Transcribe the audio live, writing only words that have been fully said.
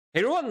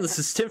Hey everyone, this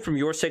is Tim from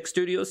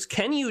YourSixStudios.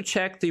 Can you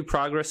check the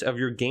progress of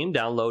your game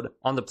download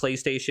on the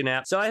PlayStation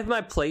app? So I have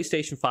my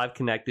PlayStation 5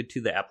 connected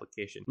to the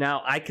application.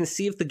 Now I can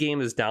see if the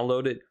game is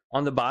downloaded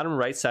on the bottom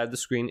right side of the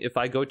screen. If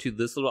I go to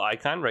this little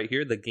icon right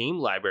here, the game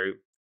library,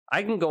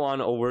 I can go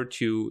on over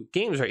to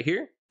games right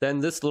here, then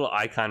this little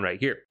icon right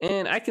here.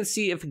 And I can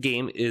see if a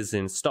game is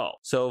installed.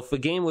 So if a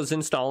game was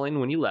installing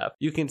when you left,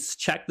 you can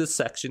check this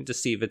section to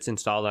see if it's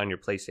installed on your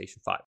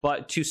PlayStation 5.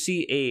 But to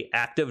see a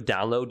active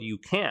download, you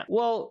can't.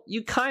 Well,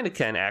 you kind of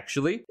can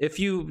actually. If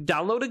you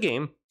download a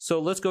game,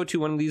 so let's go to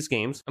one of these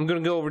games. I'm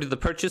gonna go over to the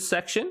purchase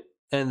section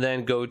and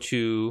then go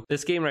to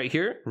this game right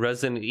here,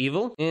 Resident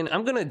Evil, and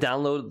I'm gonna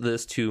download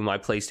this to my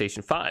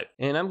PlayStation 5,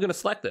 and I'm gonna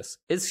select this.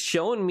 It's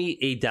showing me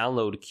a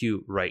download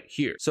queue right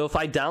here. So if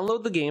I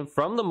download the game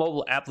from the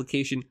mobile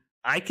application,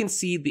 I can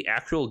see the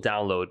actual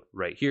download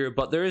right here,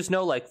 but there is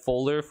no like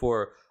folder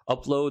for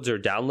uploads or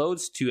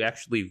downloads to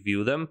actually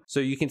view them. So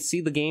you can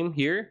see the game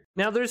here.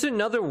 Now there's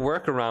another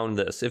workaround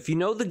this. If you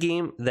know the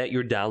game that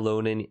you're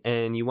downloading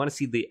and you want to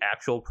see the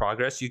actual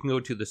progress, you can go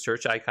to the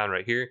search icon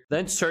right here,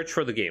 then search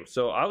for the game.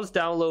 So I was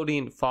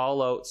downloading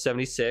Fallout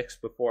 76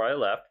 before I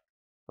left.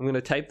 I'm going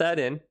to type that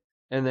in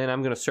and then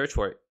I'm going to search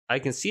for it. I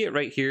can see it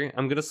right here.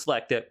 I'm going to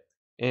select it.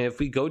 And if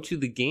we go to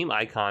the game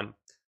icon,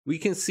 we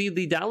can see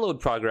the download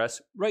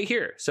progress right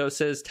here. So it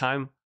says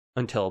time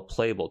until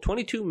playable,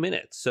 22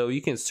 minutes. So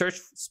you can search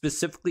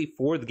specifically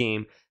for the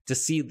game to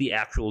see the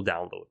actual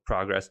download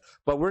progress.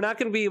 But we're not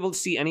going to be able to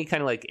see any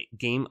kind of like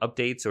game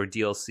updates or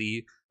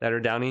DLC that are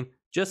downing,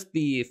 just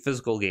the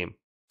physical game.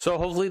 So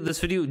hopefully this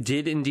video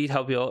did indeed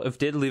help you out. If it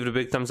did, leave it a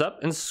big thumbs up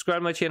and subscribe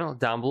to my channel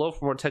down below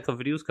for more tech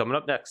videos coming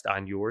up next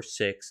on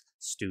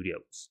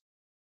YourSixStudios.